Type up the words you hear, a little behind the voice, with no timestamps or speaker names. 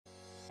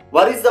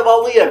What is the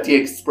value of the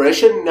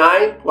expression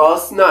 9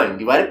 plus 9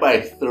 divided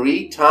by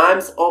 3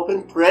 times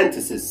open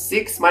parenthesis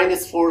 6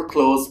 minus 4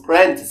 close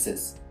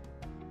parenthesis?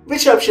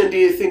 Which option do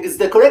you think is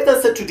the correct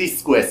answer to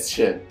this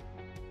question?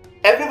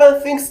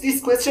 Everyone thinks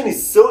this question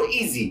is so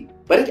easy,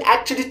 but it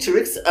actually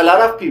tricks a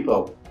lot of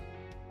people.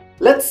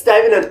 Let's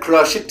dive in and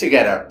crush it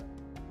together.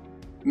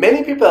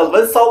 Many people,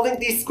 when solving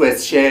this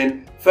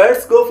question,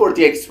 first go for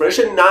the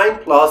expression 9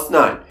 plus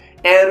 9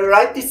 and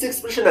write this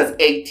expression as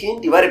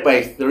 18 divided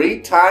by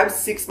 3 times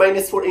 6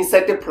 minus 4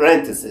 inside the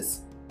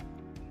parentheses.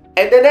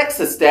 And the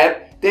next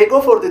step, they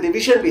go for the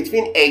division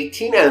between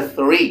 18 and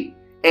 3.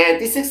 And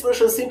this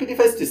expression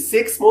simplifies to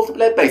 6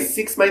 multiplied by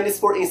 6 minus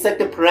 4 inside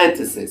the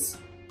parentheses.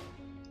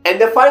 And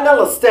the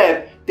final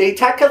step, they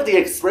tackle the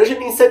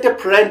expression inside the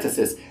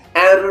parentheses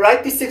and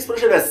write this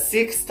expression as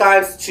 6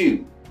 times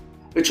 2,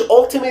 which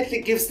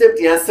ultimately gives them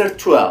the answer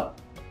 12.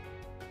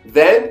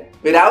 Then,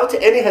 without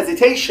any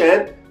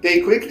hesitation,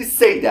 they quickly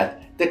say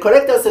that the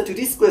correct answer to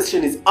this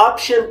question is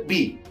option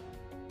B.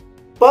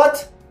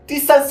 But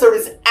this answer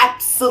is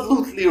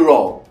absolutely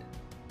wrong.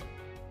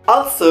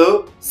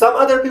 Also, some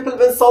other people,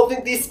 when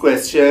solving this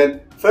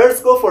question,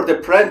 first go for the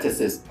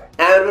parentheses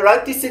and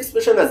write this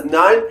expression as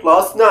 9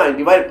 plus 9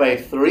 divided by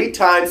 3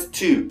 times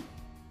 2.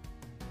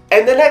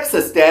 And the next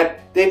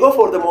step, they go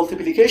for the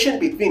multiplication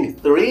between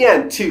 3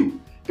 and 2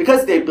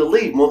 because they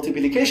believe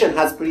multiplication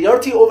has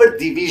priority over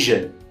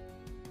division.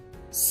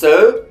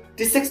 So,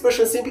 this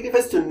expression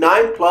simplifies to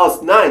 9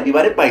 plus 9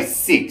 divided by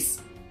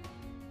 6.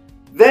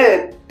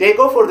 Then, they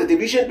go for the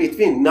division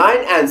between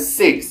 9 and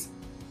 6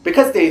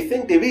 because they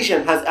think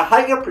division has a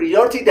higher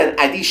priority than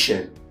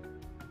addition.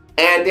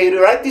 And they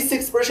write this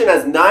expression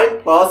as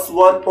 9 plus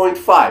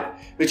 1.5,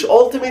 which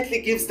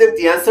ultimately gives them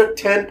the answer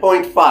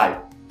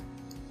 10.5.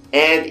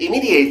 And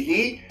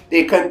immediately,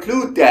 they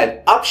conclude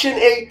that option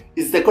A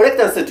is the correct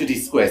answer to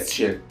this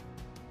question.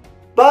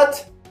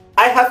 But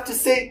I have to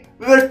say,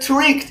 we were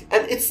tricked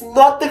and it's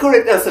not the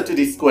correct answer to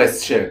this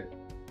question.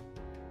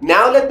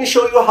 Now let me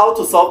show you how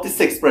to solve this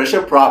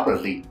expression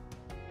properly.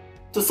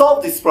 To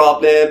solve this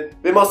problem,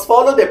 we must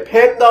follow the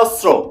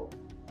PEMDAS rule.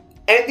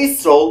 And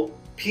this rule,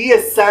 P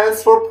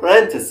stands for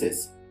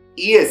parenthesis,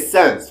 E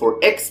stands for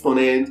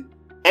exponent,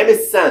 M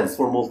stands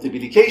for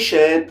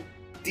multiplication,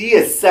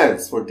 D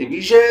stands for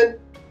division,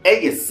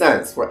 A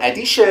stands for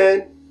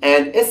addition,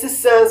 and S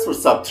stands for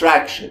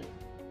subtraction.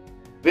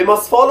 We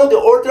must follow the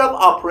order of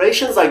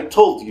operations I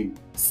told you,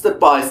 step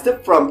by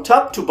step from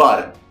top to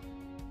bottom.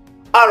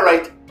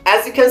 Alright,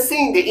 as you can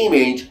see in the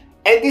image,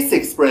 in this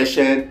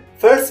expression,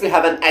 first we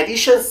have an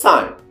addition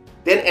sign,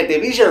 then a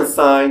division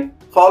sign,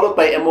 followed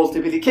by a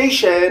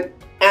multiplication,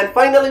 and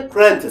finally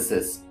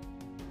parentheses.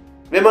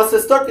 We must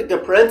start with the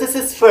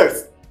parentheses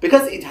first,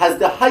 because it has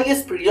the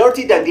highest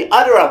priority than the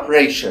other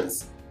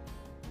operations.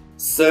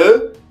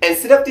 So,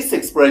 instead of this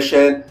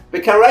expression, we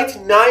can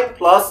write 9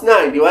 plus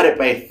 9 divided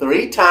by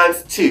 3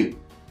 times 2.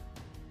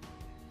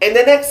 In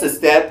the next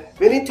step,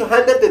 we need to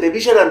handle the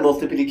division and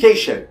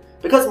multiplication,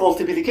 because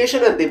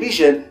multiplication and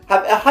division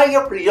have a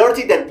higher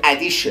priority than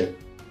addition.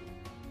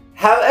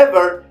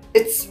 However,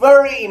 it's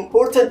very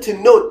important to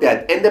note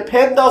that in the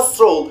PEMDAS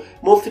rule,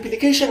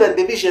 multiplication and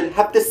division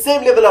have the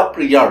same level of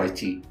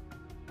priority.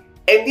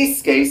 In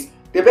this case,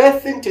 the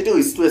best thing to do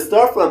is to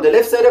start from the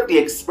left side of the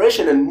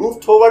expression and move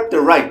toward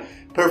the right,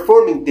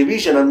 performing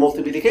division and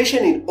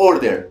multiplication in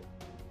order.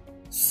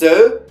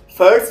 So,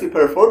 first we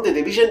perform the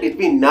division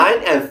between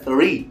 9 and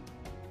 3,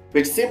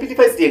 which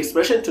simplifies the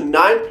expression to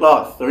 9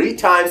 plus 3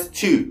 times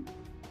 2.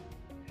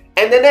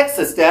 And the next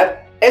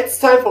step, it's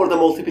time for the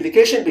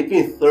multiplication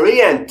between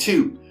 3 and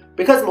 2,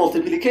 because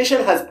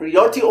multiplication has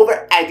priority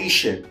over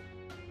addition.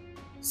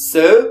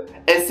 So,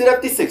 instead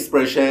of this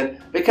expression,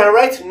 we can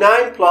write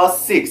 9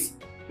 plus 6,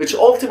 which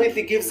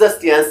ultimately gives us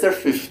the answer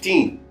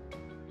 15.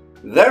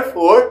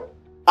 Therefore,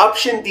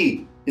 option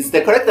D is the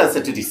correct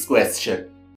answer to this question.